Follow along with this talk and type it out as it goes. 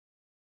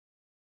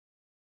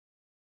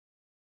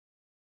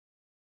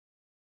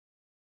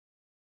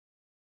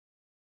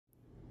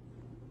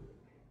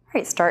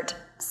right, start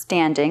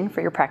standing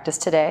for your practice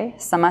today.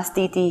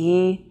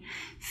 Samastitihi,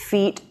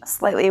 feet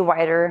slightly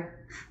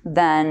wider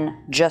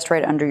than just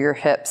right under your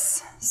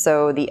hips.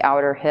 So the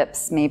outer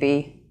hips,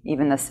 maybe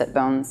even the sit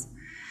bones.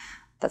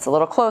 That's a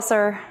little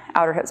closer,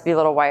 outer hips be a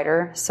little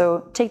wider.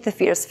 So take the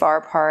feet as far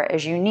apart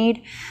as you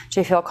need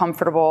to feel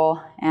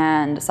comfortable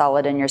and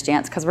solid in your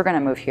stance, because we're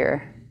gonna move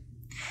here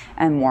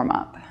and warm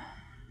up.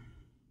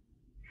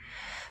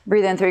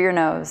 Breathe in through your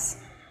nose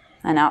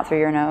and out through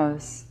your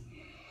nose.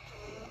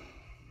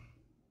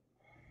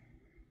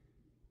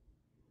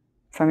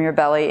 From your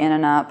belly, in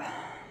and up.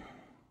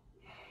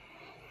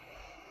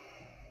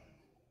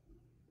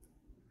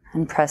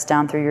 And press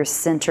down through your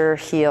center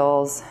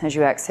heels as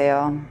you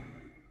exhale.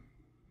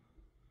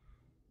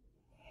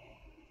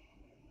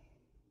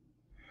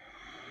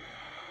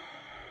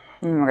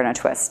 And we're gonna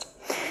twist.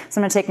 So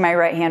I'm gonna take my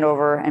right hand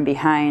over and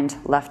behind,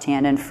 left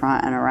hand in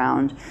front and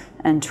around,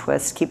 and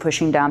twist. Keep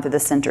pushing down through the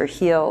center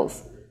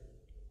heels.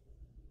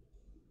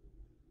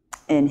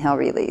 Inhale,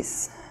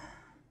 release.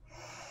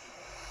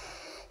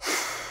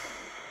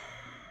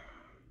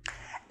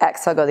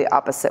 Exhale, go the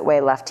opposite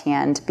way, left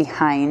hand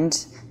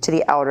behind to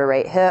the outer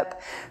right hip,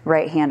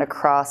 right hand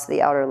across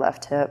the outer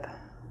left hip.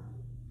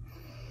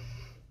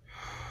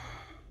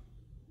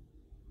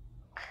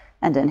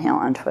 And inhale,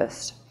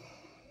 untwist.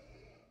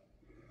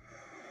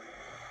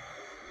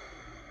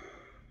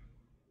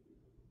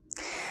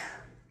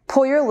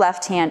 Pull your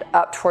left hand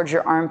up towards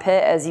your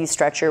armpit as you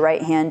stretch your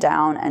right hand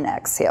down and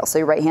exhale. So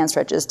your right hand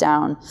stretches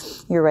down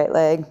your right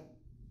leg.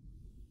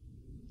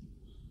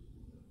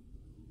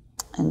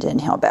 And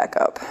inhale, back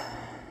up.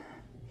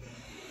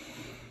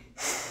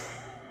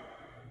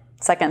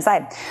 Second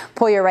side.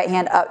 Pull your right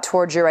hand up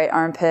towards your right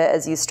armpit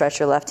as you stretch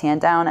your left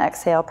hand down.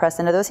 Exhale, press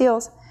into those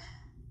heels.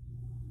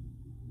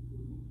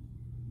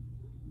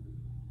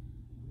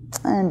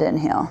 And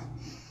inhale.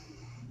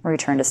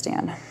 Return to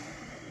stand.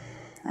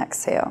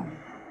 Exhale.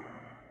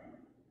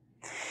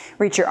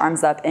 Reach your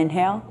arms up,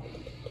 inhale.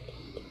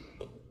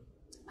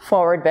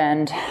 Forward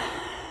bend,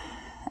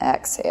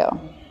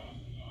 exhale.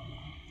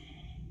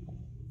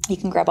 You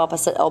can grab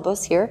opposite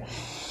elbows here.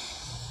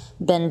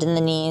 Bend in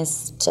the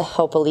knees to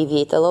help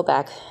alleviate the low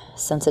back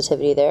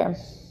sensitivity there.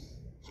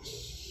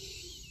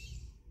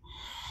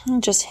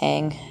 And just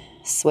hang,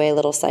 sway a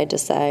little side to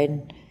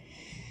side,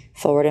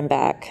 forward and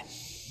back.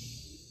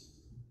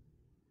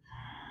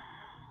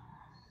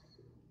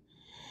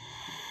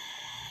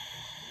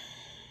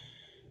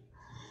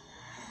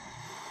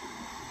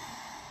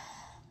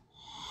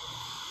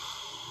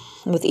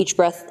 With each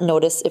breath,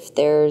 notice if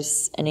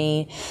there's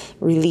any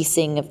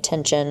releasing of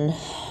tension,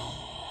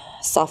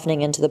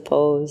 softening into the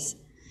pose.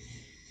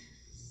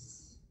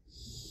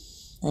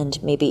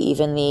 And maybe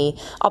even the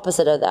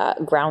opposite of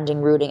that,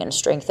 grounding, rooting, and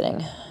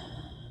strengthening.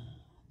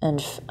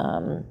 And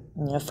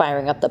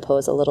firing up the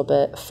pose a little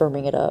bit,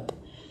 firming it up.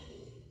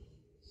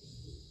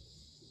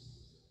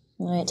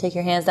 All right, take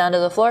your hands down to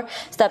the floor.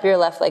 Step your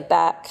left leg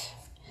back.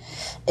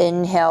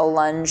 Inhale,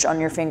 lunge on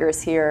your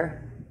fingers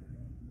here.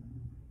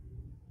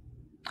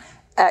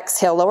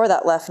 Exhale, lower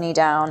that left knee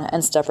down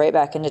and step right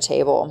back into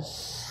table.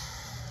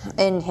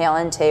 Inhale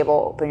in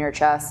table, open your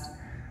chest.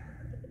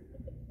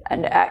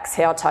 And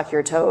exhale, tuck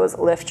your toes,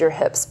 lift your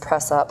hips,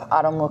 press up,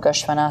 Adho Mukha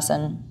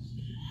Svanasana.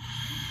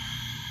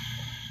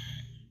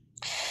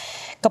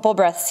 Couple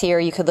breaths here,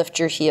 you could lift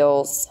your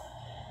heels.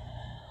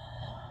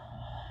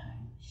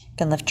 You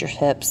can lift your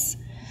hips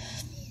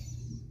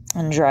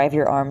and drive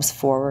your arms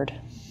forward.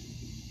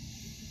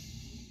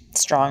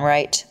 Strong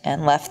right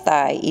and left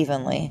thigh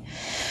evenly.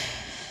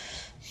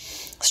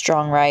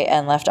 Strong right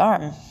and left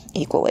arm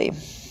equally.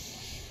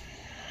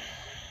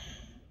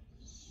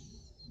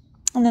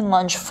 And then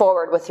lunge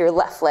forward with your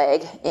left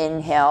leg.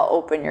 Inhale,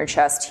 open your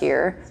chest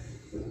here.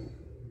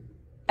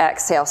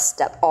 Exhale,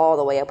 step all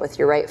the way up with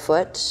your right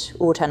foot.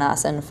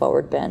 Uttanasana,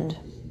 forward bend.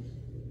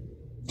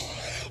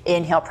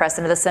 Inhale, press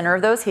into the center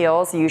of those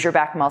heels. Use your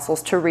back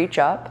muscles to reach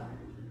up.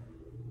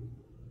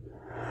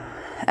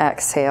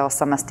 Exhale,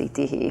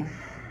 Samastitihi.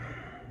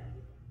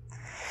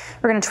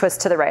 We're going to twist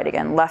to the right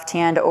again. Left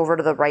hand over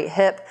to the right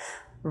hip.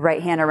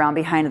 Right hand around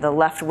behind the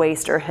left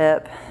waist or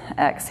hip.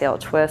 Exhale,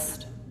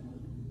 twist.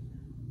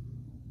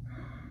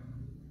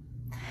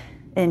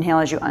 Inhale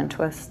as you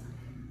untwist.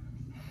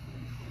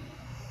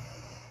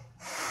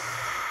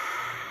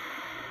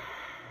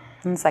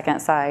 And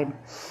second side.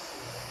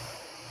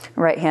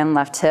 Right hand,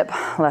 left hip,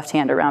 left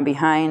hand around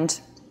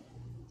behind.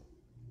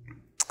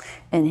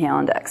 Inhale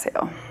and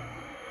exhale.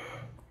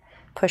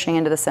 Pushing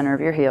into the center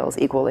of your heels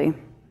equally.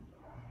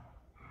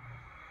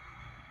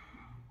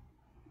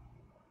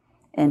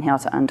 Inhale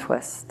to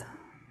untwist.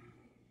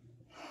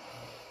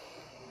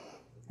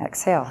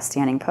 Exhale,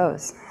 standing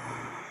pose.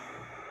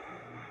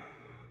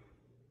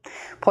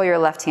 Pull your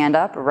left hand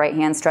up, right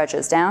hand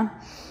stretches down.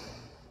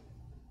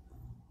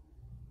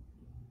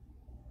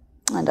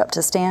 And up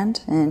to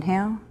stand,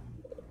 inhale.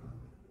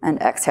 And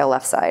exhale,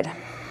 left side.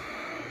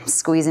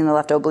 Squeezing the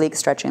left oblique,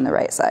 stretching the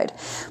right side.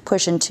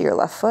 Push into your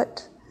left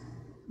foot,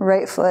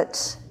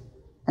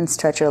 and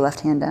stretch your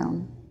left hand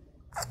down.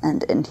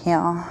 And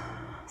inhale,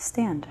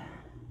 stand.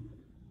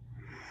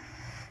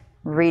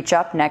 Reach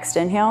up, next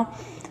inhale.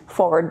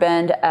 Forward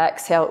bend,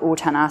 exhale,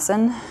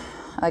 Uttanasana.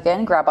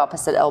 Again, grab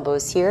opposite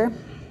elbows here.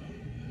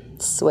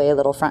 Sway a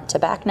little front to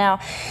back now.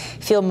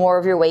 Feel more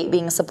of your weight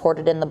being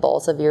supported in the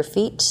balls of your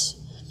feet.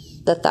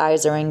 The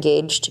thighs are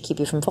engaged to keep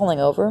you from falling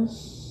over.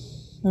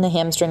 And the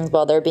hamstrings,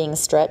 while they're being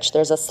stretched,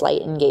 there's a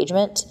slight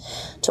engagement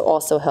to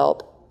also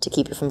help to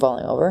keep you from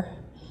falling over.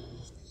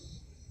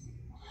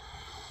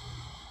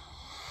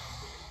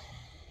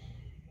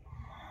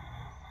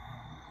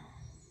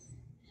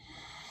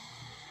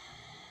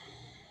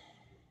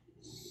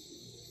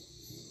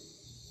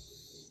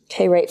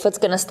 Okay, right foot's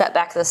gonna step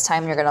back this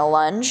time. You're gonna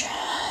lunge.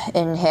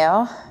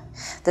 Inhale.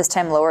 This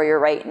time lower your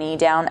right knee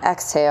down.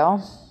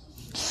 Exhale.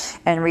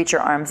 And reach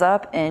your arms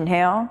up.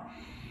 Inhale.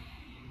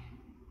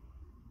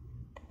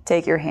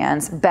 Take your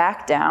hands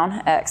back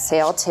down.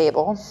 Exhale,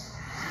 table.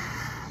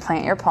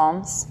 Plant your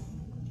palms.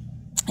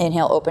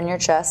 Inhale, open your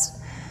chest.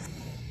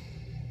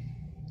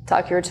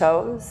 Tuck your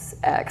toes.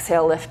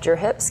 Exhale, lift your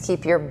hips.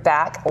 Keep your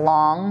back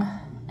long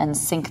and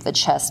sink the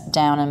chest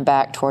down and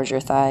back towards your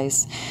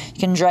thighs. You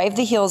can drive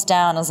the heels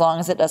down as long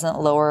as it doesn't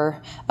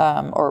lower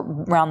or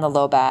round the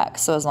low back.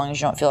 So as long as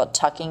you don't feel it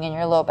tucking in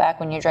your low back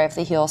when you drive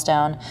the heels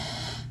down,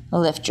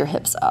 lift your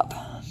hips up.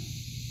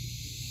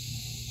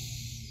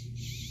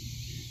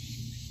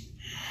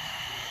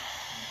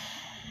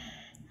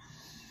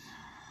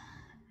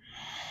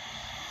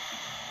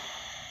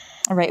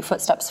 Right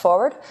foot steps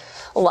forward.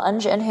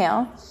 Lunge,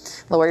 inhale.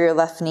 Lower your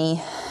left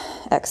knee.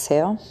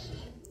 Exhale.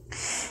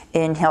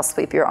 Inhale,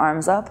 sweep your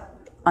arms up.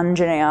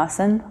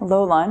 Anjaneyasana,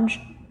 low lunge.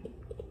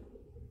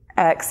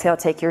 Exhale,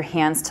 take your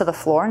hands to the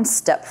floor and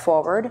step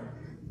forward.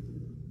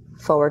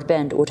 Forward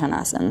bend,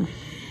 Uttanasana.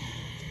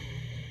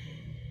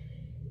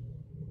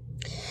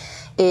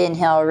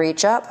 Inhale,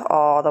 reach up,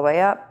 all the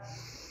way up.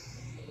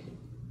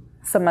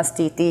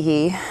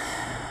 Samastitihi.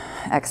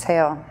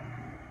 Exhale.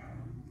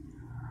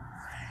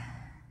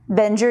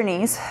 Bend your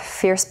knees,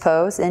 fierce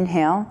pose,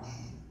 inhale.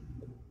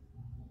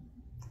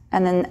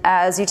 And then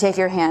as you take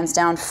your hands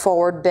down,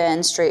 forward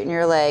bend, straighten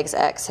your legs,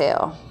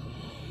 exhale.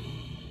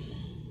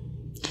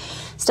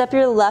 Step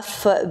your left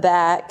foot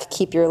back,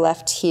 keep your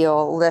left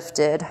heel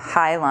lifted,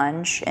 high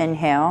lunge,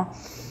 inhale.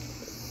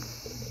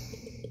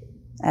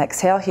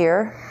 Exhale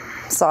here,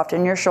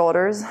 soften your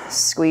shoulders,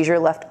 squeeze your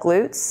left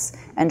glutes,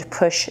 and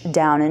push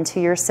down into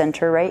your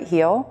center right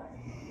heel.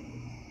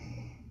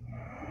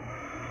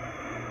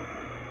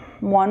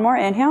 One more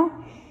inhale.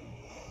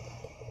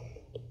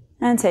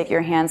 And take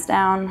your hands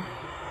down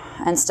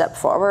and step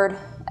forward,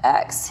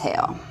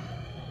 exhale.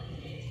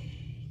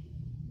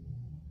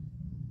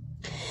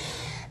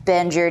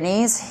 Bend your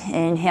knees,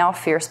 inhale,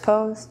 fierce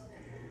pose.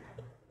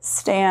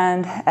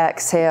 Stand,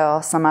 exhale,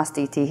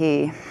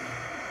 samastitihi.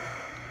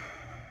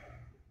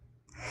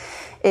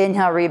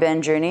 Inhale,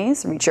 rebend your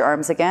knees, reach your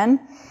arms again.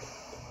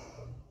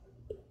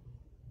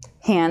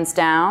 Hands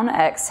down,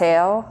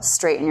 exhale,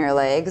 straighten your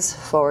legs,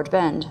 forward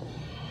bend.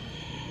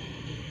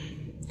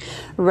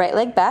 Right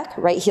leg back,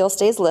 right heel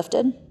stays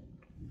lifted.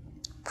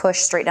 Push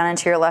straight down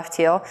into your left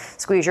heel.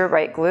 Squeeze your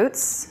right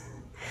glutes.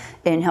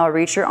 Inhale,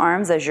 reach your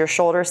arms as your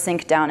shoulders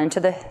sink down into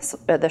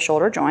the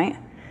shoulder joint.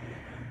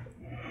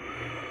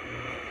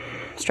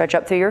 Stretch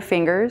up through your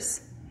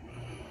fingers.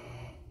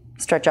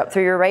 Stretch up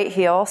through your right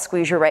heel.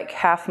 Squeeze your right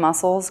calf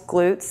muscles,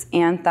 glutes,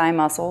 and thigh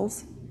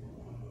muscles.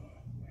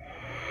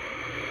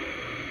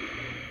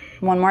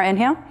 One more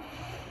inhale.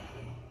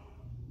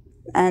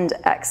 And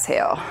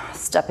exhale.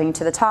 Stepping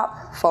to the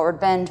top, forward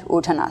bend,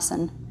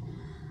 Uttanasana.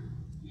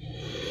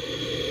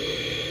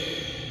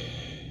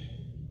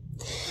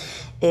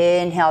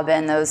 Inhale,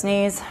 bend those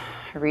knees,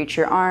 reach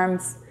your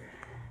arms,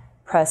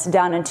 press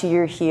down into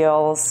your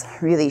heels,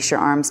 release your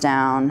arms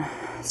down,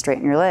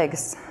 straighten your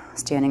legs,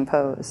 standing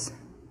pose.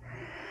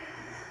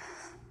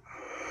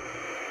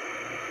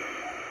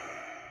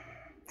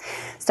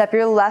 Step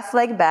your left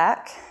leg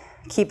back,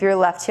 keep your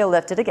left heel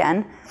lifted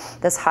again,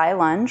 this high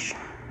lunge.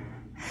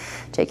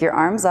 Take your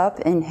arms up,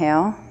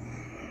 inhale.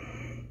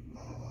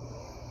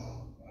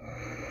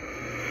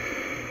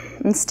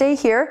 And stay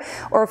here,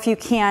 or if you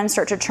can,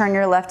 start to turn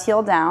your left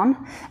heel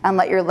down and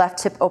let your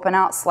left hip open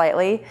out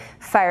slightly,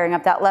 firing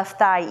up that left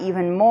thigh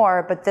even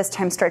more, but this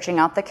time stretching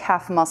out the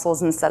calf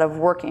muscles instead of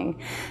working.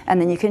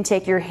 And then you can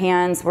take your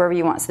hands wherever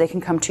you want, so they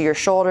can come to your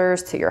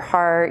shoulders, to your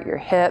heart, your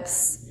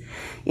hips,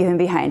 even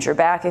behind your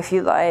back if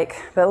you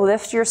like, but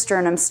lift your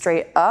sternum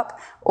straight up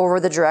over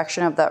the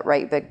direction of that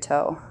right big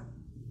toe.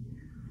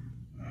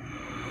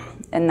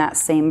 In that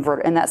same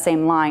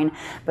line,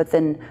 but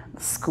then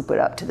scoop it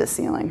up to the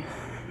ceiling.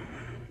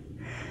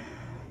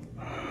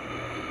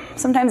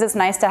 Sometimes it's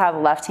nice to have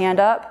left hand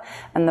up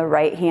and the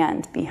right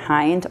hand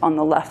behind on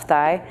the left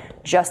thigh,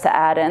 just to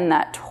add in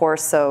that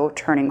torso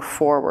turning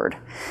forward.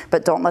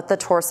 But don't let the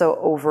torso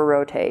over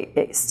rotate.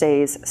 It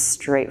stays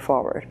straight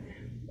forward.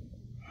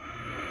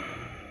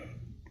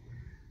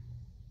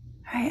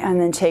 All right, and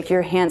then take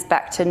your hands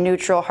back to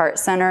neutral, heart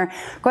center.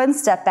 Go ahead and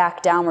step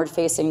back, downward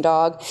facing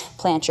dog.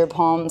 Plant your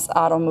palms,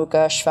 Adho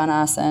Mukha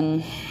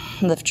Svanasana.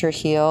 Lift your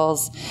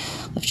heels,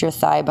 lift your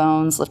thigh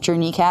bones, lift your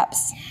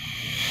kneecaps.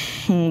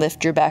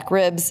 Lift your back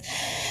ribs.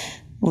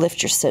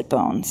 Lift your sit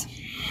bones.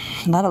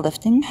 A lot of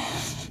lifting.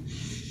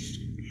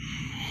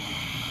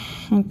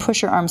 And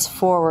push your arms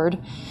forward.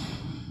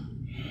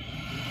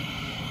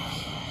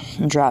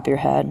 And drop your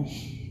head.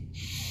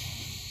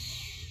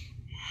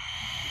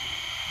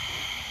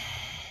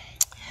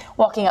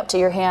 Walking up to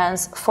your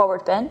hands,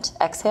 forward bend,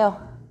 exhale.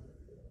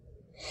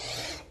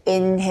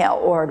 Inhale,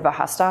 Urdhva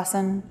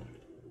Hastasana.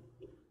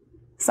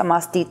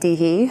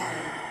 Samastitihi.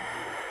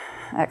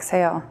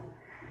 Exhale.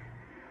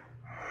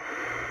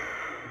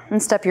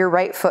 And step your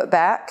right foot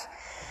back.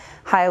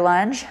 High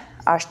lunge,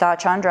 Ashtha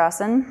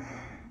Chandrasana.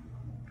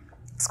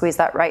 Squeeze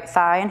that right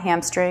thigh and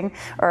hamstring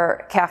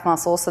or calf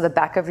muscle, so the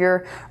back of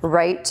your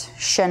right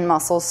shin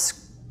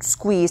muscles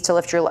squeeze to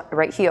lift your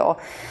right heel.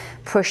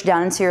 Push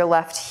down into your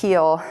left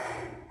heel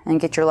and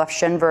get your left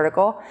shin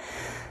vertical.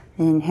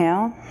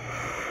 Inhale.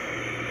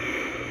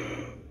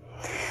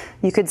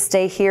 You could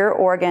stay here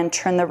or again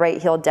turn the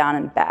right heel down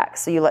and back.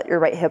 So you let your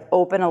right hip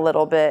open a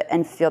little bit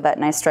and feel that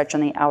nice stretch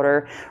on the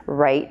outer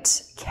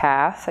right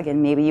calf.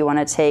 Again, maybe you want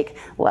to take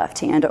left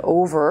hand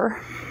over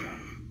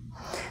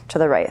to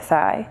the right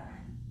thigh.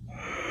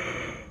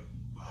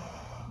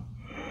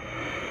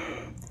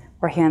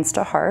 Or hands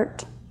to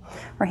heart.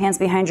 Or hands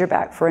behind your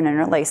back for an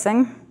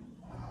interlacing.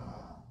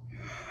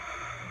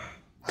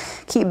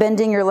 Keep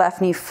bending your left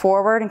knee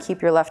forward and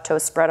keep your left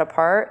toes spread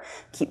apart.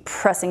 Keep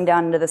pressing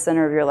down into the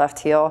center of your left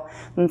heel.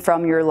 And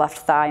from your left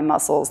thigh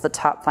muscles, the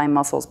top thigh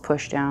muscles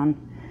push down.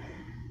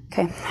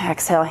 Okay,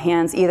 exhale,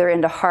 hands either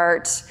into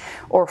heart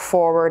or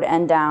forward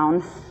and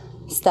down.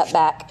 Step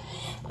back.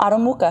 Adho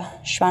Mukha,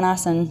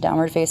 Svanasana,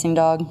 downward facing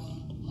dog.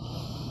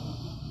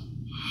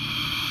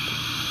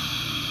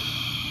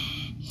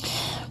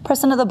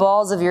 Press into the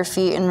balls of your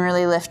feet and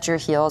really lift your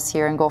heels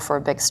here and go for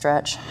a big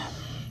stretch.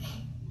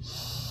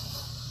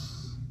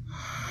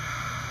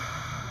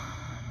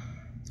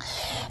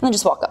 And then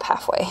just walk up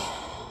halfway.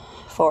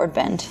 Forward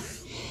bend.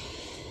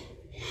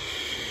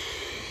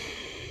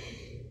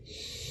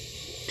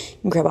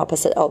 And grab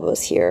opposite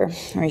elbows here,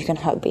 or you can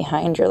hug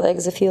behind your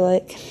legs if you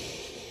like.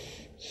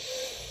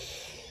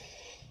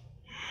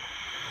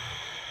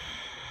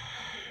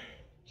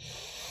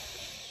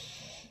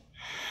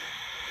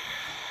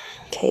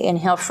 Okay,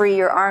 inhale, free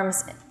your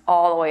arms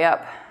all the way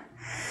up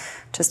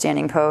to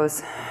standing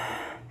pose.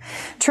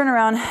 Turn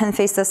around and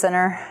face the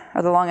center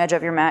or the long edge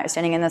of your mat. You're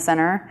standing in the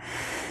center.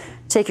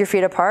 Take your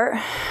feet apart.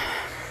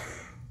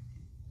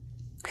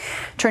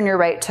 Turn your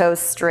right toes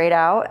straight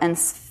out and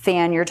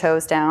fan your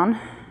toes down.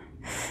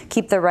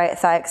 Keep the right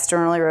thigh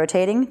externally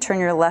rotating. Turn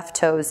your left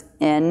toes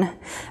in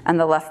and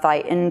the left thigh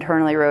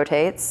internally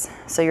rotates.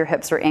 So your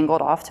hips are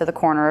angled off to the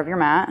corner of your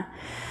mat.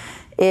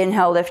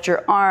 Inhale, lift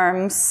your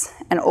arms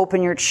and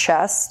open your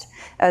chest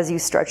as you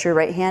stretch your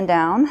right hand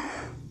down.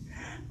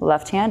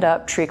 Left hand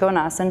up,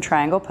 Trikonasana,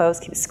 triangle pose.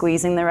 Keep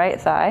squeezing the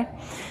right thigh.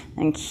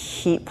 And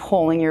keep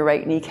pulling your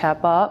right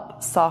kneecap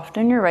up.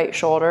 Soften your right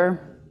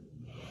shoulder.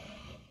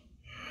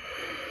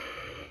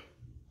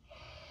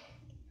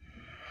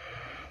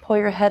 Pull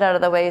your head out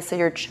of the way so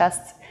your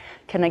chest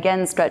can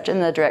again stretch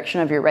in the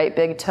direction of your right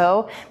big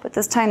toe. But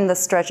this time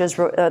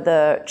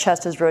the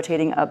chest is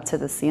rotating up to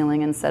the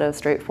ceiling instead of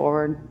straight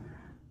forward.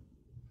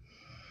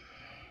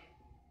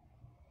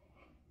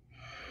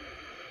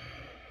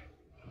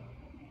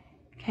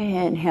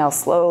 Okay, inhale,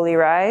 slowly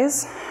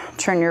rise.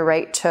 Turn your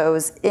right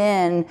toes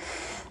in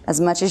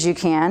as much as you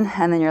can,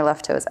 and then your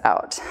left toes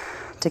out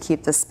to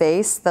keep the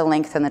space, the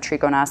length, and the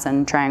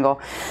Trikonasana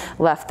triangle.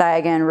 Left thigh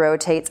again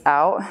rotates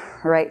out,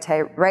 right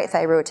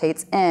thigh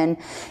rotates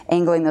in,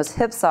 angling those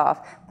hips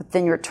off, but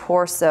then your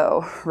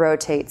torso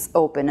rotates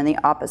open in the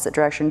opposite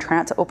direction. Try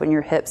not to open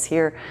your hips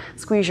here.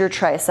 Squeeze your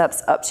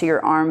triceps up to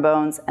your arm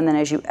bones, and then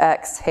as you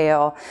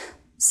exhale,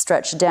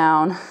 stretch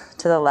down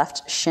to the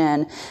left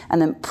shin,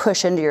 and then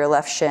push into your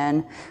left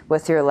shin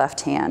with your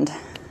left hand.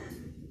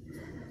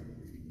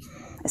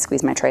 I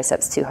squeeze my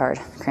triceps too hard,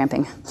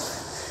 cramping.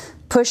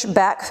 Push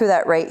back through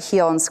that right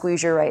heel and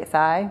squeeze your right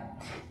thigh.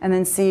 And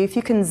then see if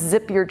you can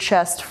zip your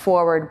chest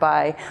forward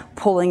by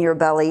pulling your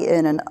belly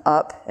in and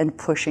up and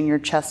pushing your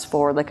chest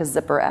forward like a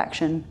zipper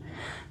action.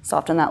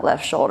 Soften that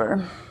left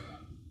shoulder.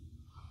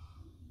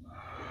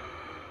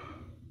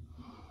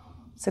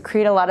 So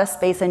create a lot of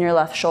space in your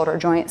left shoulder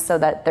joint so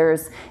that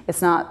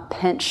it's not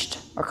pinched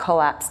or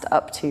collapsed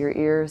up to your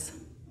ears.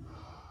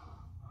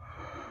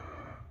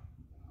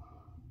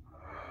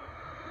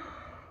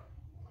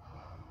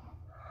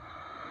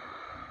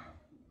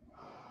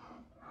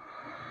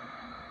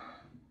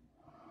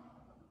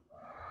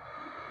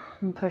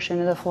 And push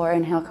into the floor.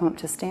 Inhale, come up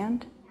to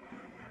stand.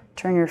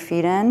 Turn your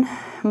feet in.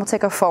 And we'll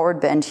take a forward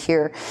bend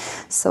here.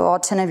 So all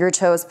 10 of your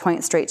toes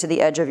point straight to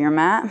the edge of your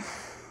mat.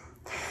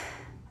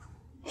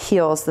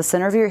 Heels, the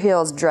center of your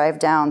heels drive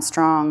down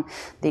strong.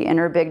 The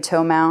inner big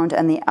toe mound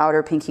and the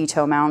outer pinky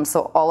toe mound.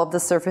 So all of the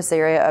surface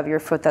area of your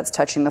foot that's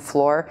touching the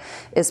floor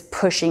is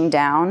pushing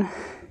down.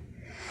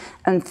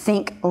 And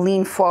think,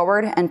 lean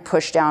forward and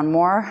push down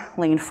more.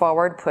 Lean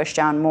forward, push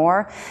down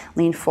more.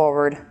 Lean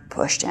forward,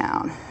 push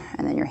down.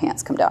 And then your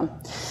hands come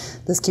down.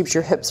 This keeps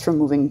your hips from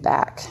moving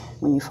back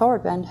when you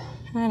forward bend.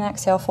 And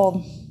exhale,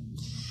 fold.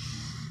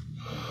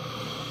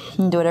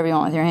 And do whatever you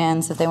want with your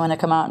hands if they want to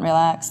come out and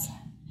relax.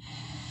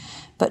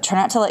 But try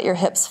not to let your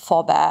hips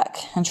fall back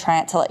and try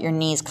not to let your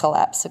knees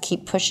collapse. So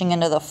keep pushing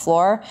into the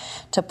floor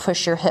to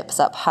push your hips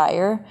up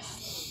higher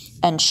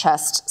and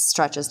chest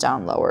stretches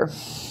down lower.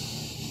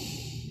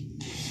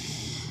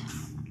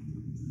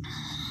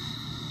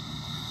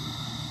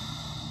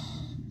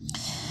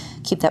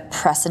 Keep that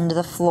press into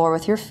the floor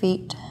with your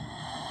feet.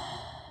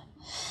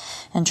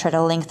 And try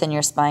to lengthen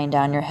your spine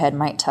down. Your head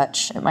might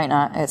touch. It might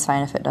not. It's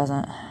fine if it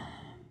doesn't.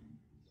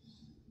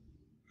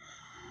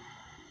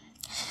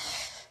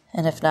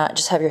 And if not,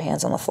 just have your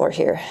hands on the floor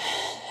here.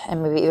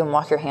 And maybe even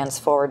walk your hands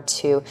forward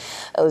to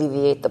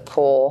alleviate the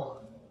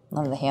pull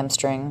on the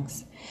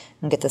hamstrings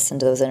and get this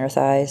into those inner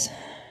thighs.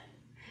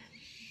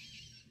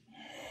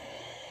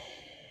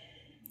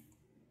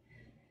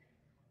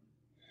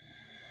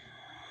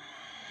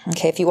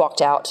 Okay, if you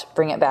walked out,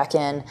 bring it back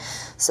in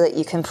so that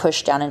you can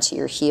push down into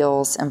your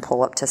heels and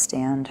pull up to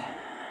stand.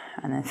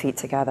 And then feet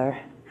together.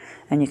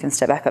 And you can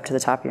step back up to the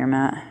top of your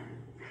mat.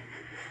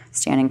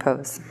 Standing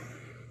pose.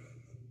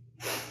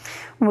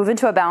 Move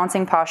into a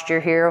balancing posture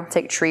here. We'll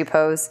take tree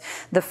pose.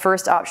 The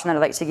first option that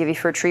I'd like to give you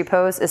for tree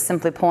pose is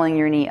simply pulling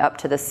your knee up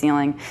to the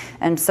ceiling.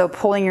 And so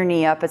pulling your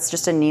knee up, it's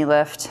just a knee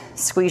lift.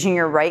 Squeezing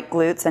your right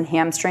glutes and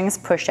hamstrings,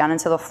 push down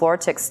into the floor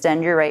to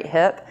extend your right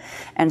hip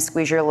and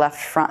squeeze your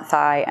left front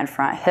thigh and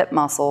front hip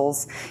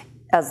muscles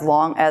as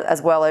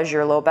well as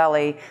your low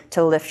belly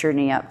to lift your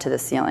knee up to the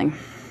ceiling.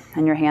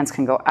 And your hands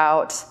can go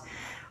out,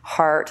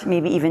 heart,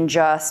 maybe even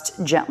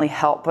just gently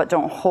help, but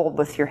don't hold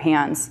with your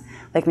hands.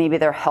 Like maybe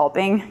they're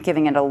helping,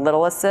 giving it a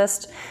little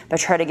assist, but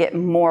try to get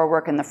more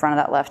work in the front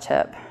of that left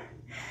hip.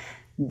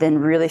 Then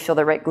really feel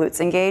the right glutes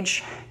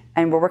engage.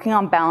 And we're working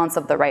on balance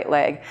of the right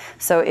leg.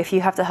 So if you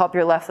have to help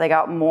your left leg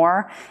out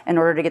more in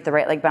order to get the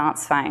right leg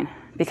balance, fine.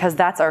 Because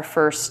that's our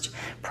first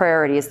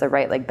priority, is the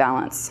right leg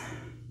balance.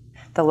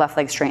 The left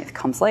leg strength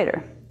comes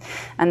later.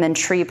 And then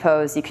tree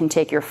pose, you can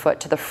take your foot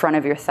to the front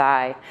of your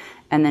thigh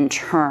and then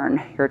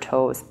turn your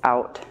toes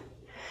out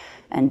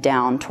and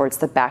down towards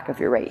the back of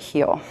your right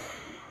heel.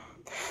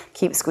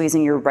 Keep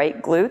squeezing your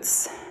right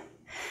glutes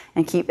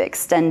and keep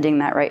extending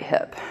that right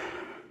hip.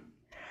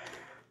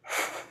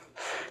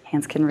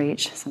 Hands can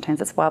reach.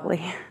 Sometimes it's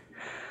wobbly.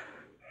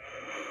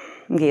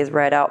 Gaze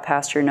right out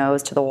past your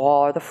nose to the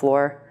wall or the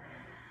floor.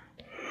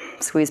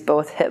 Squeeze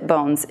both hip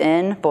bones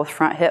in, both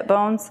front hip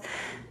bones,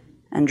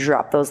 and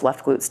drop those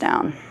left glutes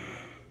down.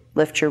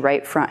 Lift your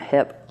right front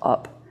hip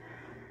up.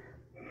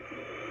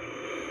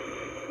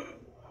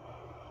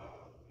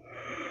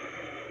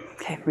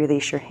 Okay,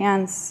 release your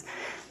hands,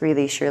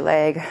 release your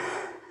leg,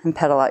 and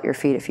pedal out your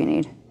feet if you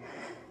need.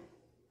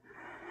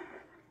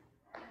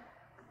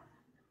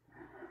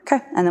 Okay,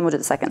 and then we'll do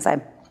the second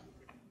side.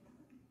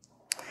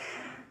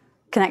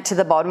 Connect to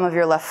the bottom of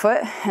your left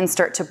foot and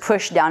start to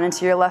push down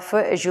into your left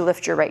foot as you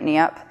lift your right knee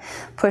up.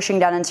 Pushing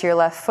down into your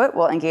left foot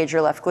will engage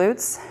your left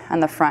glutes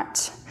and the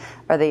front,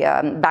 or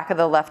the back of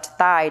the left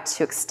thigh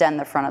to extend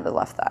the front of the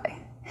left thigh.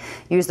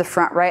 Use the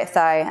front right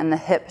thigh and the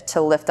hip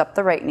to lift up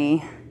the right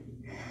knee.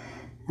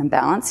 And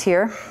balance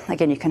here.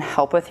 Again, you can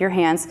help with your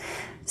hands,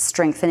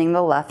 strengthening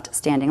the left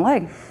standing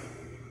leg.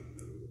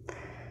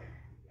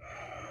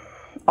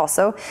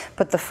 Also,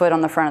 put the foot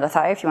on the front of the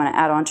thigh if you want to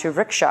add on to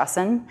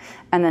Vrikshasana,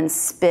 and then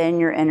spin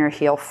your inner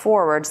heel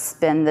forward,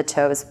 spin the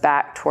toes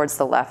back towards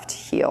the left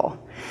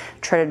heel.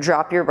 Try to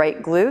drop your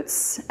right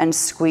glutes and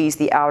squeeze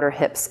the outer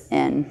hips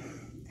in.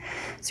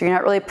 So you're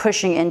not really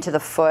pushing into the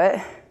foot,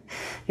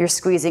 you're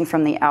squeezing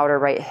from the outer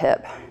right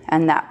hip,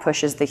 and that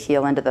pushes the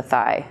heel into the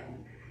thigh.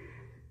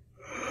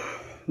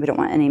 We don't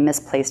want any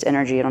misplaced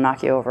energy, it'll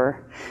knock you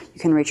over.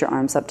 You can reach your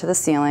arms up to the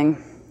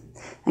ceiling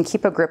and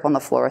keep a grip on the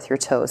floor with your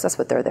toes. That's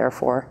what they're there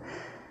for.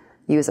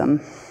 Use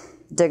them.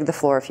 Dig the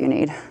floor if you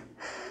need.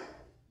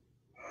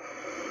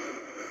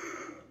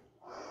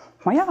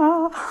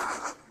 I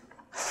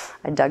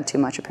dug too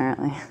much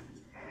apparently.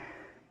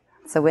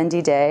 It's a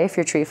windy day. If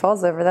your tree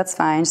falls over, that's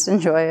fine. Just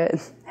enjoy it.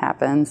 It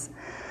happens.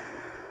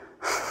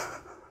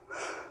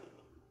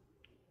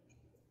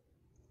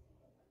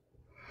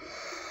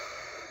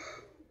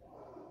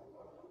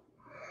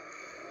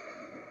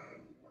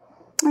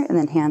 All right, and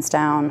then hands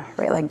down,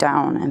 right leg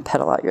down, and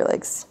pedal out your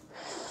legs.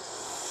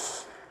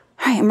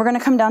 All right, and we're gonna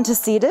come down to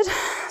seated.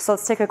 So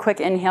let's take a quick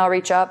inhale,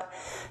 reach up.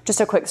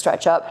 Just a quick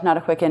stretch up, not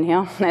a quick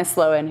inhale. Nice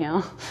slow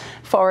inhale.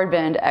 Forward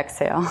bend,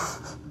 exhale.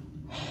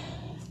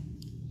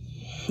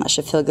 That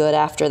should feel good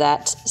after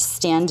that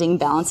standing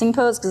balancing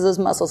pose because those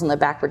muscles in the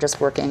back were just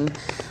working.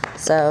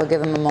 So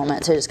give them a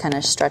moment to just kind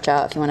of stretch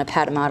out if you want to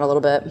pat them out a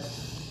little bit.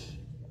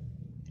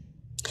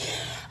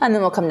 And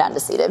then we'll come down to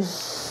seated.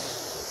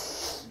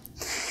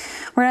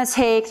 We're going to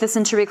take this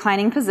into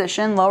reclining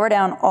position, lower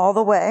down all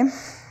the way,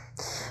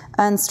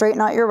 and straighten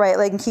out your right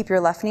leg and keep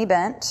your left knee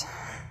bent.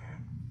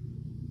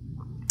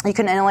 You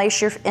can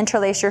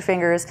interlace your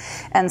fingers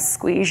and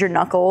squeeze your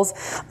knuckles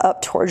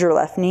up towards your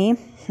left knee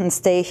and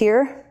stay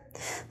here.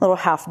 Little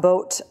half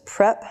boat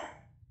prep.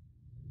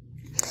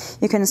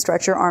 You can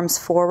stretch your arms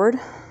forward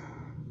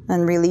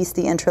and release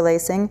the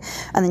interlacing,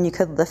 and then you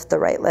could lift the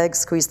right leg,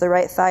 squeeze the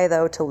right thigh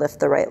though to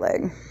lift the right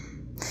leg.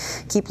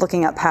 Keep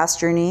looking up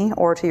past your knee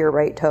or to your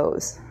right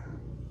toes.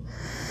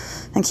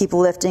 And keep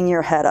lifting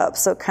your head up.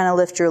 So kind of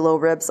lift your low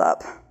ribs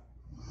up.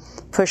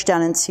 Push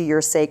down into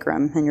your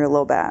sacrum and your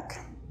low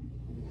back.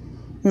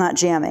 Not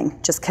jamming,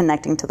 just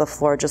connecting to the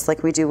floor, just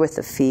like we do with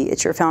the feet.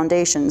 It's your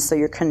foundation, so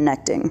you're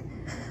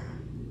connecting.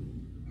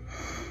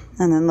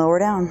 And then lower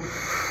down.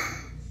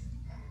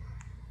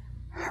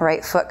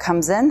 Right foot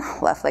comes in,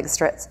 left leg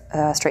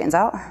straightens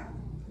out.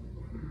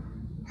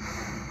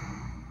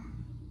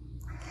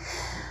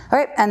 All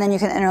right, and then you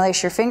can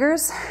interlace your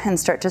fingers and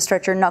start to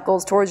stretch your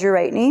knuckles towards your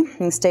right knee. You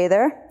can stay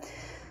there.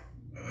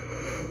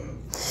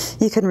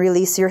 You can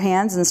release your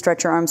hands and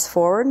stretch your arms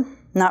forward,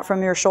 not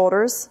from your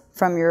shoulders,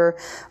 from your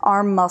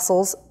arm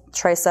muscles,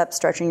 triceps,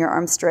 stretching your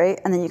arms straight,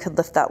 and then you could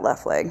lift that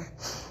left leg.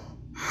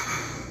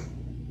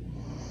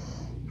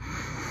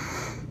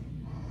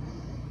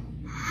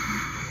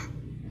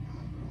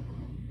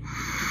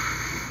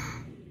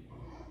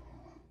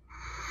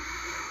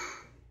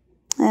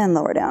 And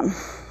lower down.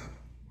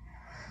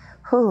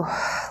 Whew,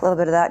 a little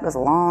bit of that goes a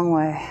long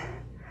way.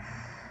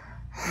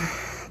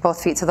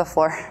 Both feet to the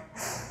floor.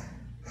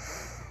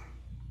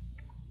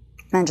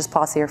 And just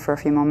pause here for a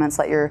few moments.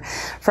 Let your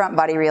front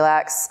body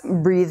relax.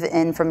 Breathe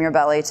in from your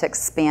belly to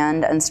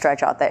expand and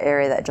stretch out that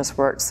area that just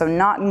worked. So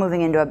not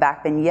moving into a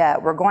back bend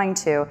yet. We're going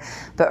to,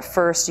 but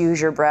first use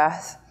your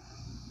breath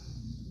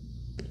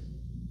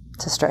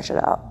to stretch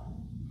it out.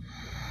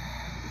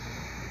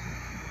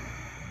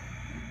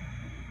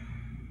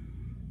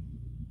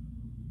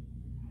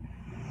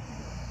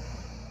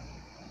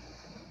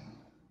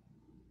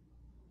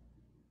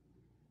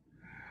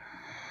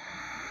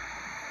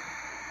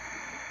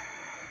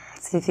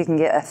 See if you can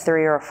get a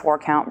 3 or a 4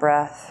 count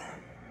breath,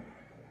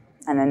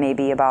 and then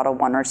maybe about a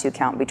 1 or 2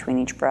 count between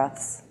each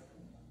breaths.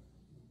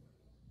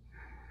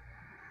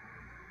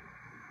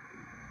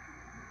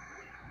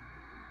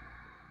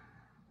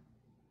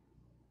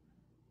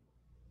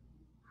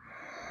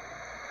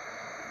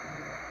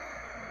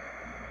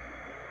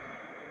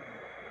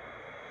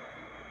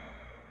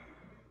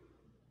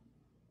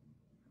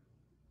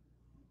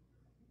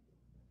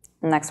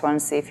 Next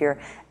one, see if your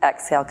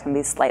exhale can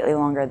be slightly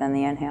longer than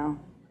the inhale.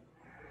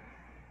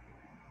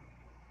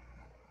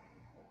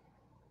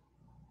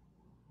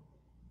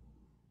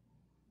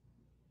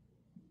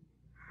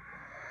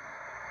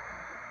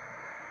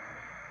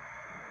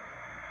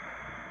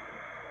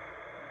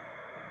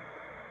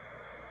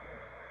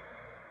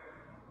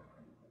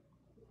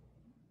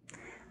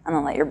 And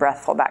then let your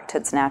breath fall back to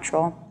its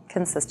natural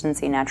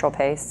consistency, natural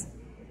pace.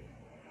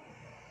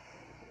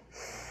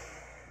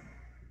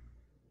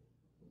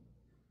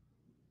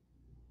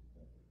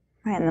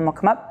 All right, and then we'll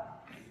come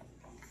up,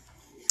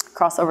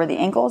 cross over the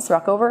ankles,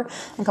 rock over,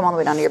 and come all the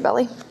way down to your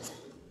belly.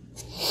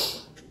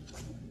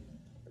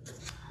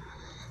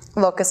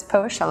 Locust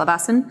pose,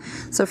 Shalabhasana.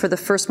 So for the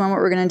first one, what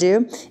we're going to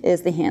do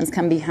is the hands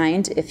come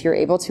behind. If you're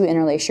able to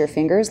interlace your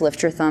fingers,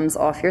 lift your thumbs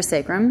off your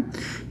sacrum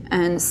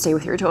and stay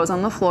with your toes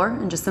on the floor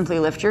and just simply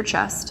lift your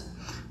chest.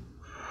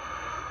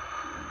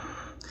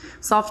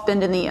 Soft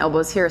bend in the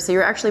elbows here. So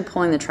you're actually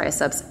pulling the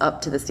triceps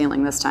up to the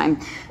ceiling this time,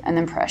 and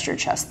then press your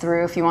chest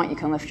through. If you want, you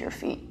can lift your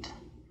feet.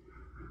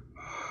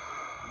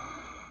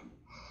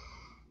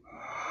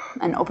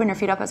 And open your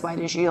feet up as wide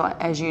as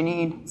you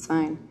need. It's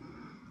fine.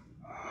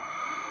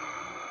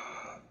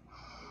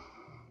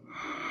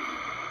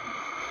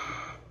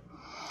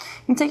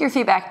 You can take your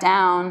feet back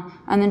down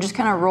and then just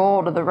kind of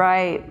roll to the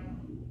right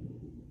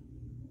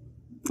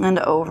and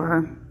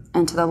over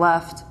and to the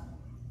left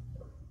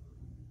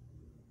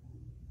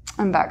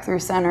and back through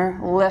center.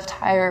 Lift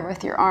higher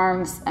with your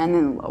arms and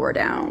then lower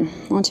down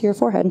onto your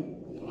forehead.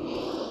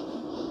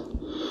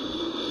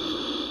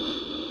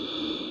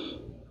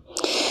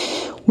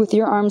 With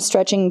your arms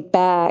stretching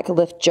back,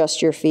 lift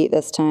just your feet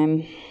this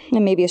time.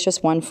 And maybe it's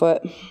just one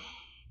foot.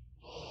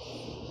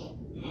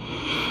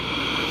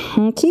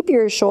 And keep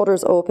your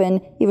shoulders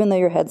open, even though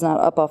your head's not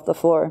up off the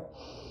floor.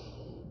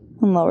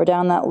 And lower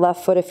down that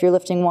left foot if you're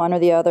lifting one or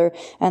the other,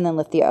 and then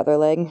lift the other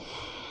leg.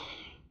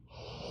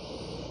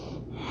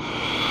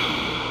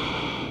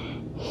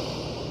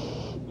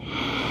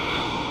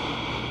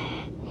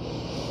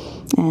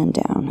 And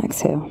down,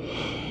 exhale.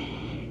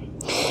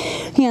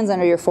 Hands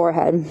under your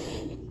forehead.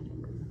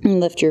 And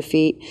lift your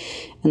feet,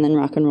 and then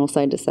rock and roll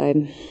side to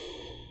side.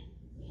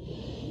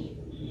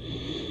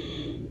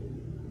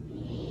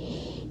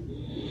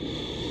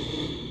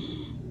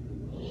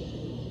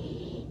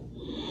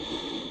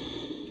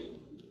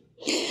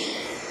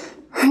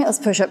 All right, let's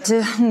push up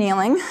to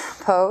kneeling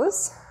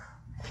pose.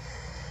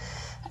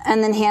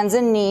 And then hands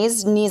and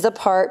knees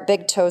apart,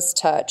 big toes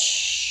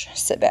touch.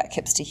 Sit back,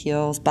 hips to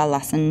heels,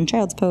 balasana,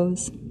 child's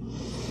pose.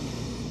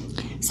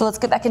 So let's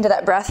get back into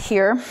that breath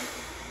here.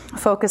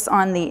 Focus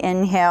on the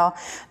inhale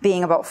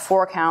being about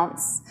 4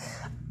 counts,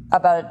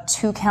 about a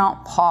 2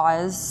 count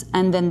pause,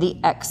 and then the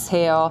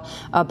exhale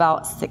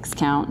about 6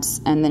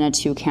 counts, and then a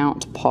 2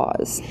 count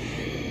pause.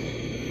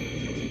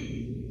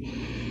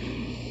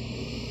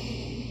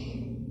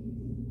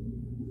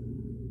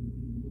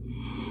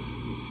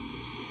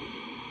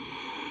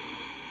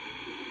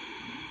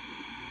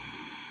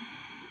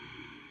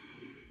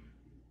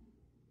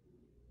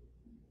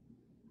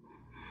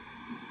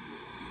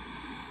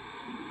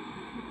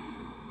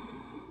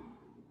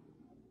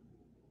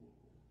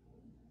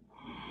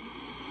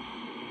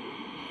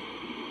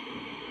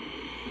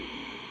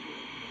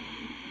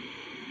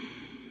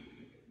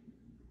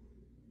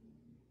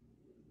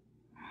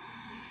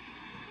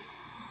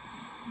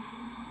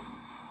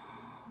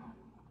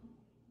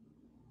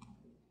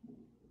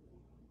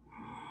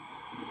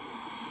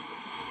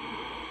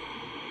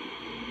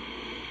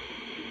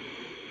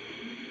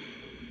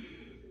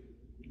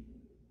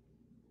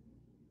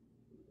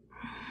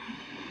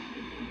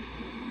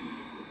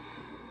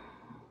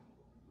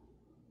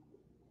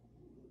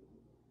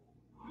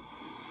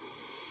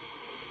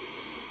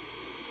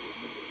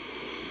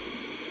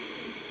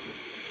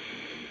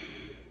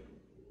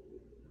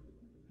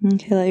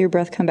 Okay, let your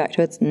breath come back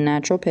to its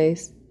natural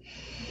pace.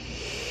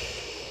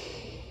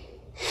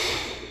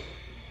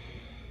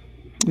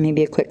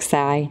 Maybe a quick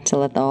sigh to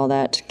let all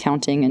that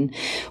counting and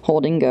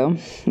holding go,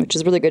 which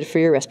is really good for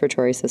your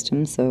respiratory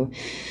system, so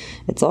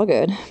it's all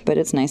good, but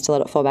it's nice to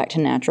let it fall back to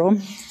natural.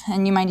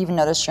 And you might even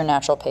notice your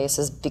natural pace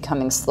is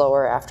becoming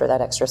slower after that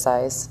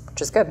exercise,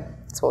 which is good.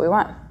 That's what we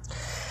want.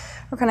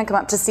 We're going to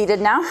come up to seated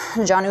now,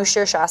 Janu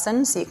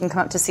Shirshasana, so you can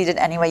come up to seated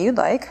any way you'd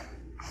like.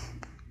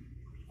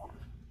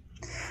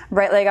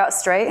 Right leg out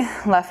straight,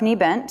 left knee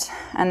bent,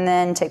 and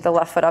then take the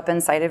left foot up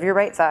inside of your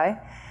right thigh.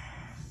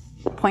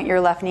 Point your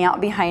left knee out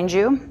behind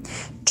you.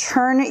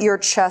 Turn your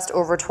chest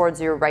over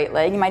towards your right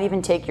leg. You might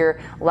even take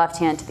your left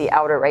hand to the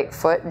outer right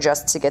foot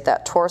just to get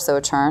that torso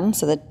turn.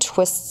 So the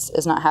twist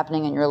is not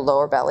happening in your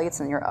lower belly,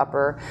 it's in your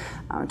upper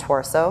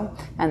torso.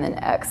 And then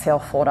exhale,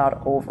 fold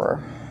out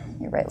over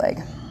your right leg.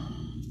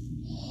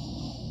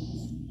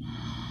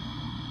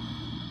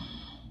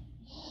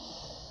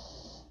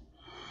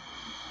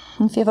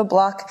 If you have a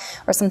block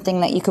or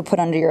something that you could put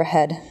under your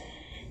head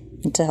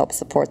to help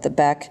support the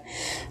back,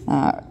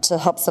 to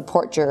help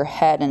support your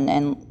head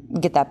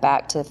and get that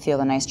back to feel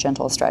a nice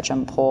gentle stretch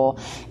and pull.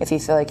 If you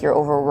feel like you're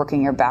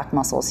overworking your back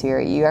muscles here,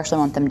 you actually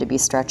want them to be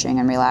stretching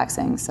and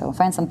relaxing. So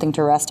find something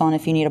to rest on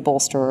if you need a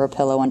bolster or a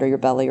pillow under your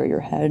belly or your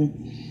head.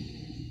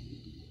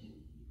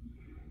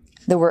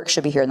 The work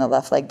should be here in the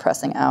left leg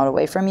pressing out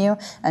away from you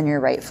and your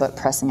right foot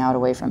pressing out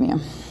away from you.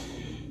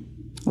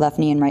 Left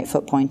knee and right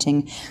foot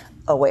pointing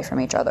away from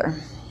each other.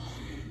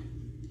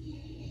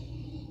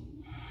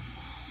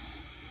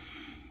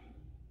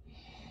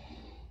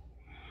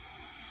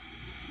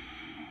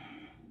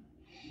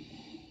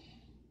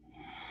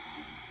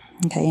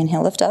 Okay,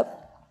 inhale, lift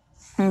up.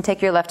 And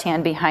take your left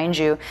hand behind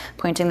you,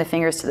 pointing the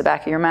fingers to the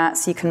back of your mat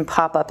so you can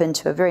pop up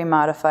into a very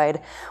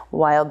modified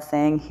wild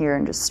thing here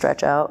and just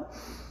stretch out.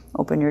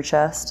 Open your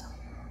chest.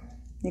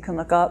 You can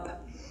look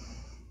up.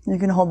 You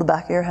can hold the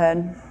back of your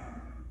head.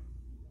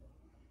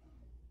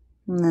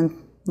 And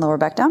then lower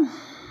back down.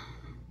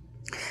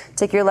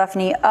 Take your left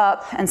knee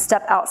up and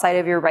step outside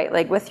of your right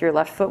leg with your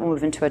left foot. We'll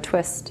move into a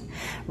twist.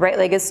 Right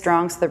leg is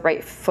strong, so the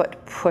right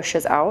foot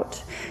pushes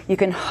out. You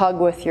can hug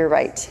with your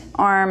right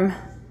arm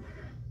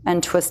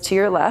and twist to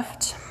your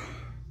left,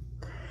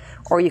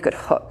 or you could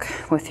hook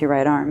with your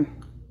right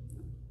arm.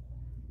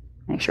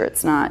 Make sure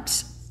it's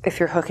not, if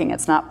you're hooking,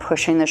 it's not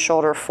pushing the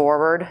shoulder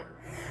forward.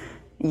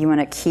 You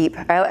want to keep,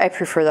 I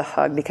prefer the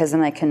hug because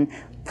then I can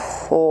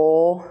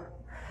pull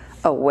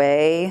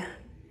away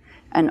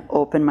and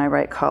open my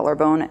right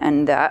collarbone,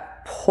 and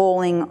that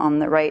pulling on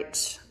the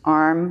right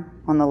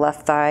arm on the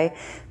left thigh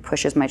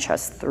pushes my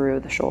chest through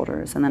the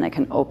shoulders, and then I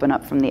can open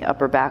up from the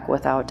upper back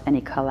without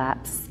any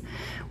collapse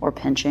or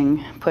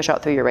pinching. Push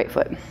out through your right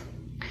foot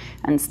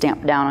and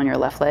stamp down on your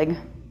left leg.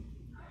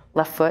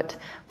 Left foot,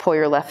 pull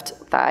your left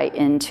thigh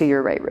into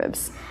your right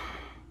ribs.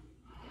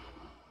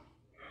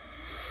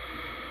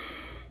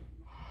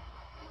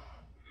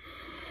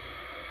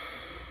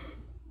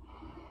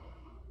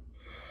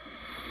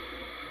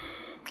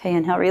 Okay,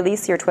 inhale,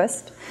 release your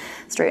twist.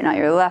 Straighten out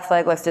your left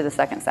leg, let's do the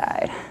second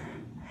side.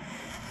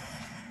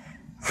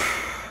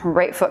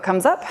 Right foot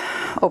comes up,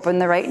 open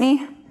the right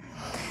knee.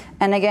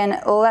 And again,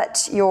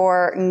 let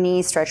your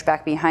knee stretch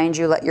back behind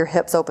you. Let your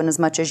hips open as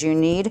much as you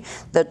need.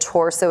 The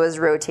torso is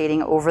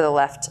rotating over the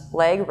left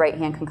leg. Right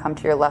hand can come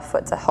to your left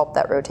foot to help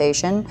that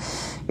rotation.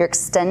 You're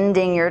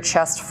extending your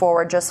chest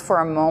forward just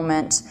for a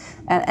moment.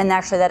 And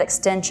actually that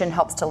extension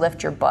helps to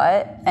lift your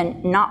butt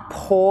and not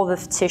pull the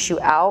tissue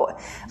out,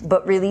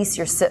 but release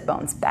your sit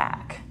bones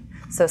back.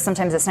 So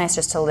sometimes it's nice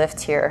just to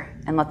lift here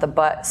and let the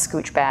butt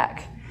scooch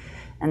back.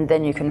 And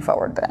then you can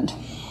forward bend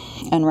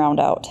and round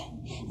out.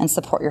 And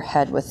support your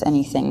head with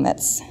anything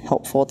that's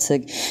helpful to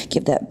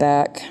give that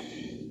back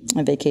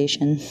a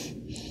vacation.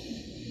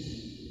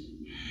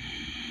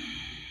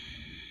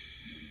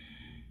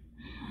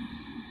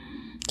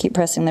 Keep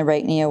pressing the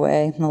right knee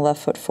away and the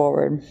left foot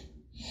forward.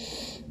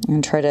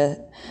 And try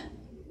to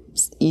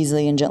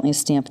easily and gently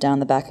stamp down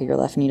the back of your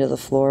left knee to the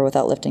floor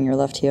without lifting your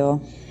left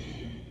heel.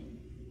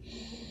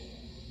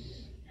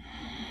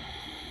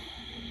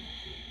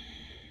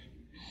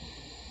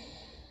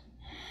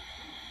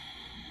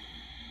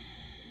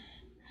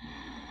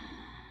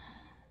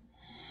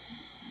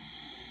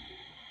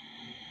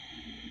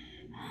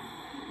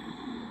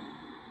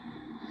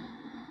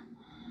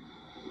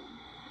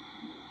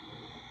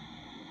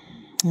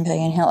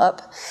 Okay, inhale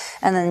up,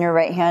 and then your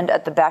right hand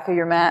at the back of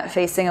your mat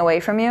facing away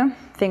from you,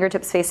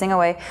 fingertips facing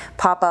away,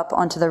 pop up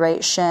onto the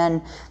right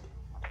shin,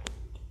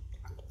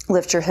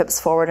 lift your hips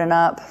forward and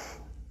up,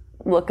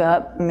 look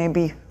up,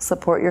 maybe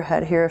support your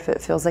head here if it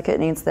feels like it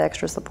needs the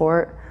extra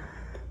support.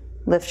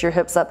 Lift your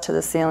hips up to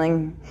the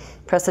ceiling,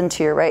 press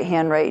into your right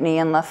hand, right knee,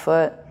 and left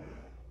foot.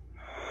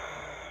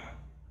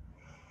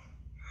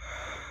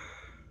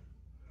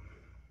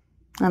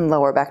 And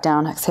lower back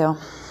down, exhale.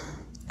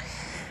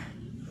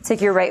 Take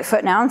your right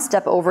foot now and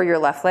step over your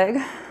left leg.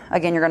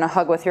 Again, you're going to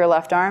hug with your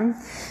left arm.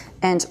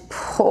 And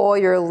pull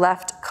your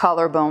left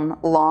collarbone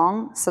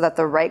long so that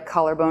the right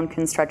collarbone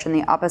can stretch in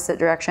the opposite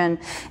direction,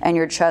 and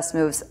your chest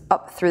moves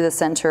up through the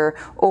center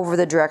over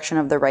the direction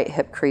of the right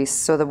hip crease.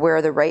 So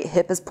where the right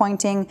hip is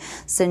pointing,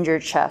 send your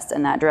chest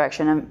in that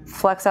direction and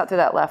flex out through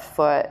that left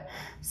foot.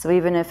 So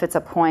even if it's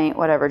a point,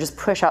 whatever, just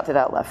push out through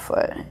that left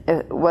foot.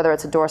 Whether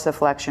it's a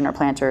dorsiflexion or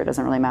plantar, it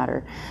doesn't really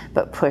matter,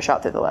 but push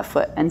out through the left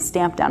foot and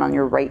stamp down on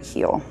your right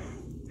heel.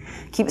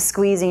 Keep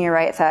squeezing your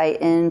right thigh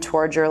in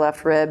towards your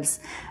left ribs,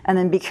 and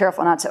then be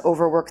careful not to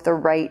overwork the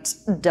right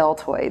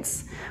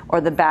deltoids or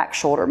the back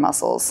shoulder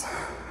muscles.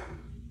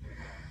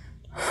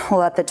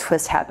 Let the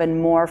twist happen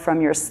more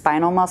from your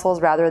spinal muscles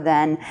rather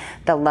than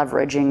the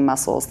leveraging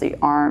muscles, the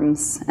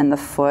arms and the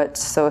foot.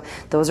 So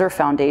those are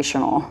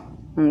foundational,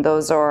 and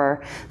those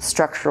are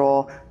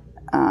structural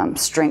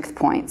strength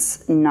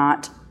points,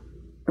 not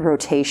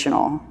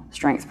rotational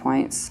strength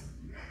points.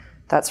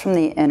 That's from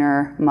the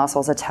inner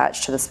muscles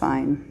attached to the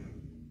spine.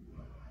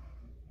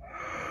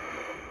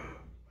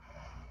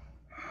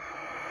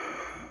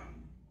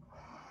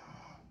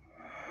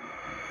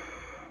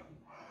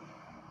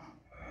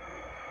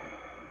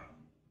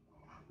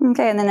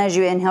 Okay, and then as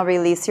you inhale,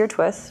 release your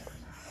twist.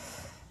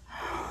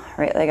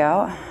 Right leg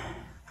out.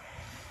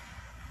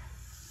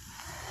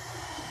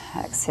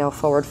 Exhale,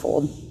 forward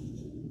fold.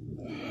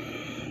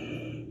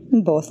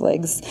 Both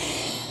legs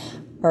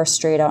are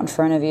straight out in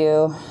front of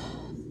you.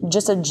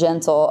 Just a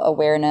gentle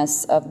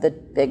awareness of the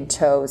big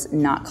toes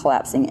not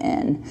collapsing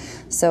in.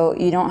 So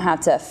you don't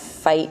have to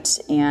fight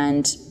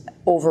and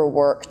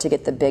overwork to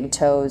get the big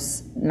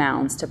toes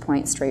mounds to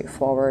point straight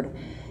forward.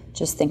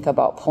 Just think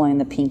about pulling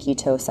the pinky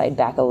toe side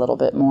back a little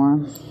bit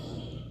more.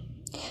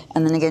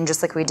 And then again,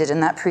 just like we did in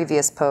that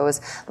previous pose,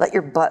 let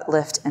your butt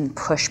lift and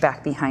push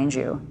back behind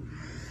you.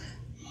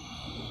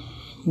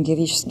 And give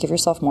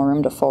yourself more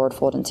room to forward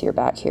fold into your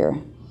back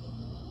here.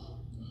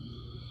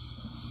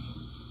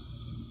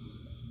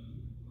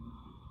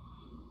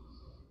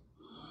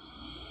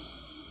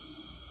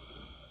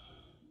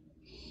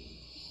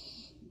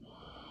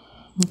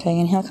 Okay,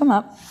 inhale, come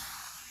up.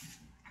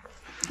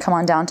 Come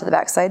on down to the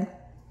back side.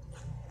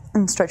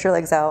 And stretch your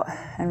legs out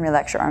and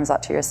relax your arms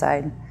out to your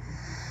side.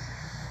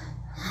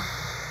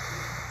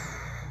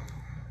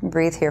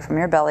 Breathe here from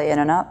your belly, in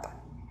and up.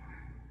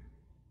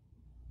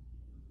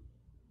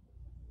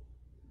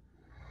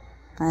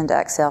 And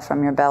exhale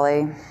from your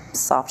belly,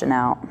 soften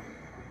out.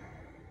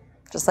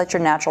 Just let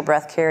your natural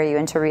breath carry you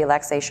into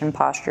relaxation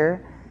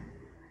posture.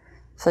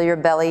 Feel your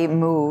belly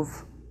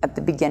move at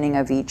the beginning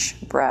of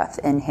each breath,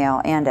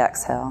 inhale and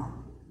exhale.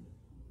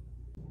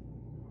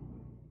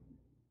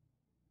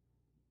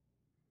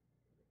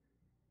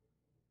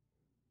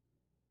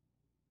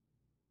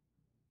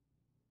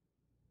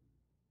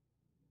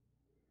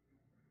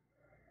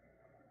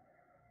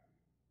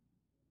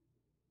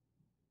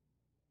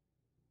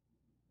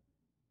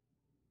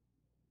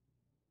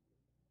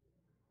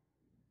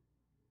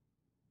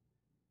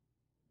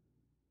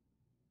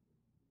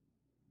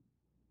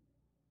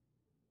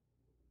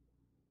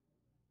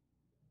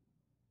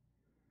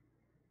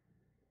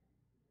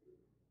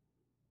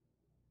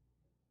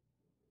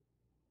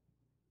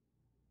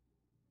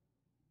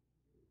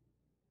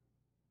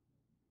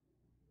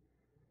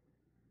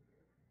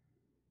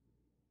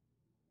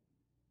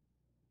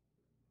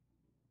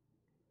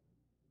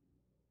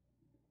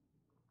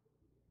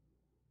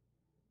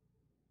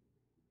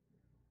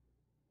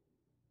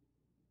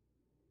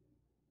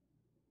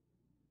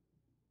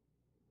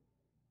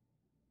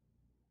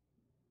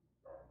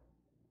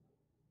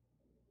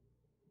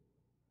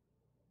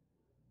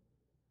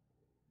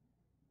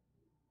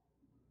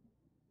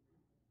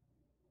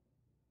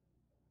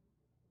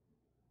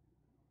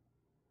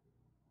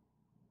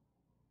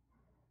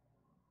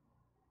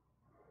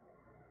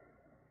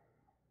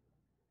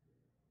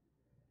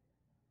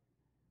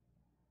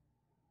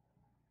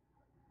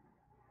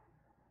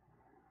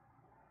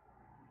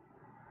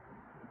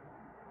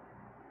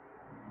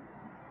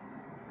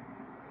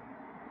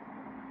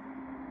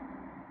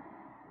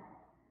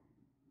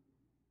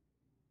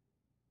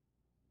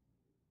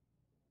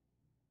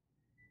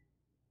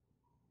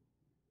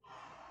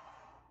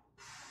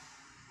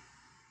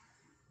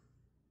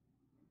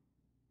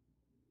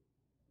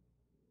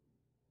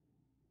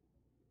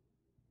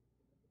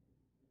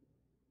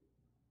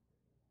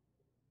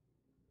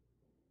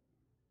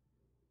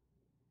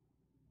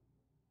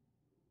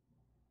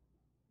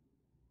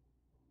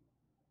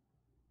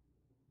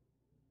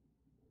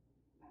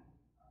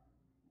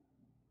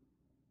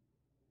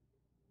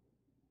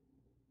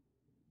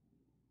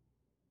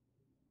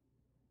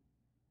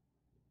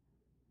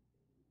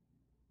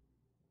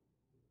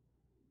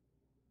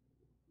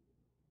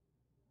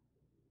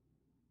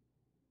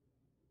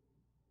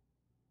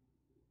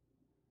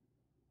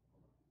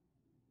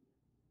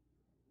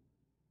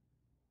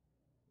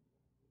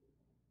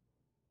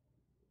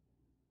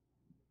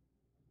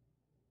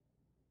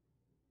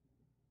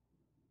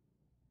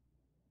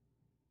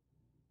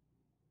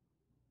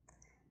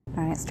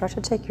 All right, start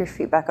to take your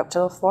feet back up to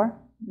the floor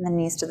and the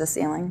knees to the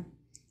ceiling.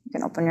 You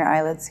can open your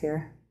eyelids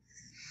here.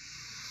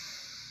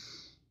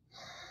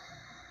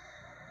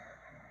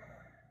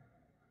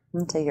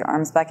 And take your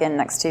arms back in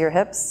next to your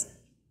hips.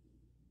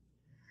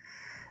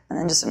 And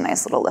then just a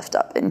nice little lift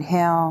up.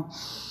 Inhale.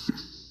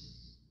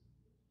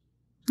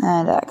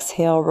 And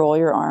exhale, roll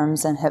your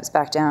arms and hips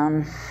back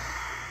down.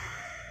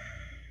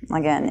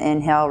 Again,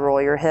 inhale,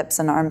 roll your hips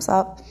and arms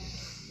up.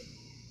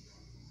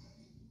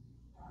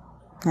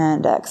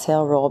 And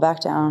exhale, roll back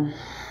down.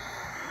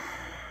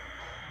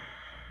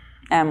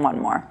 And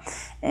one more.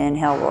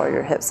 Inhale, roll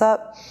your hips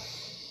up.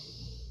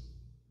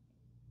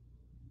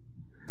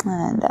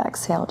 And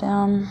exhale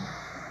down.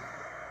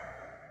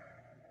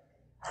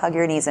 Hug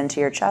your knees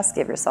into your chest.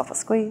 Give yourself a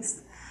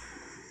squeeze.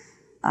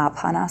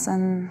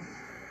 Apanasana.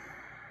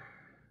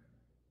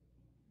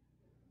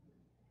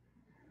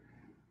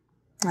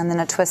 And then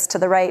a twist to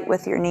the right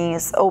with your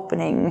knees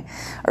opening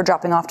or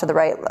dropping off to the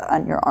right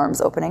and your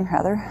arms opening,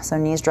 rather. So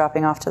knees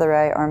dropping off to the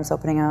right, arms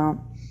opening out.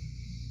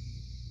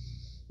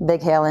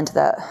 Big inhale into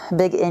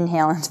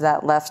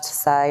that left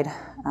side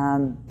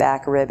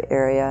back rib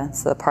area.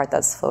 So the part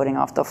that's floating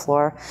off the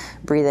floor.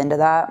 Breathe into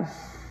that.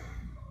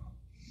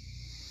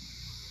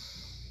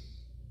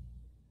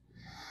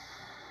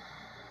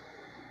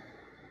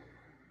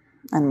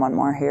 And one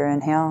more here,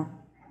 inhale.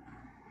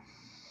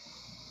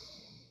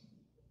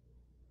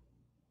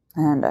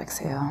 And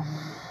exhale.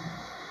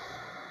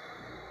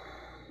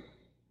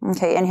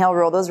 Okay, inhale,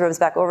 roll those ribs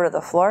back over to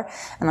the floor,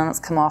 and then let's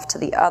come off to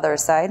the other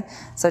side.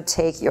 So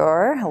take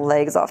your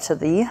legs off to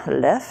the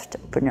left,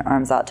 open your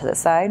arms out to the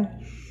side.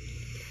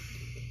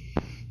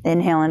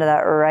 Inhale into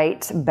that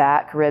right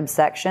back rib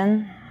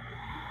section.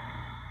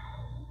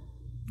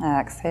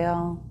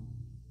 Exhale.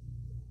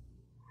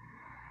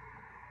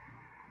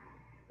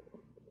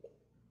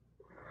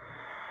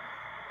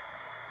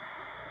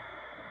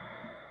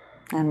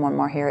 And one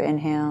more here,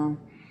 inhale.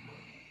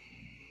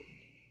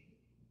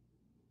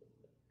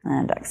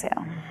 And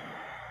exhale.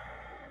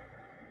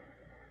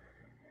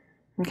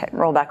 Okay,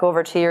 roll back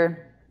over to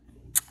your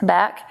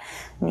back,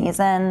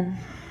 knees in.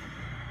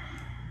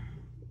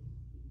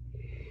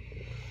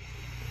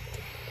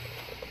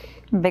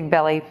 Big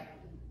belly,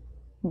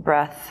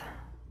 breath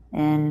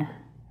in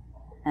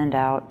and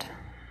out.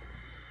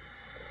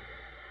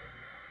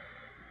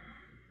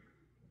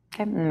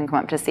 Okay, and then come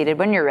up to seated.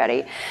 When you're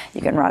ready,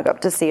 you can rock up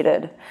to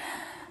seated.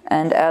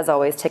 And as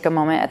always, take a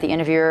moment at the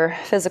end of your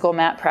physical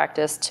mat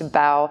practice to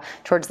bow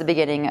towards the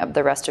beginning of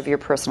the rest of your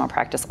personal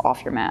practice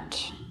off your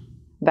mat.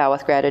 Bow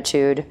with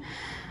gratitude,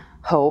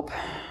 hope,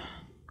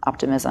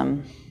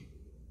 optimism,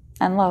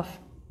 and love.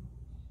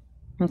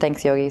 And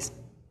thanks, yogis.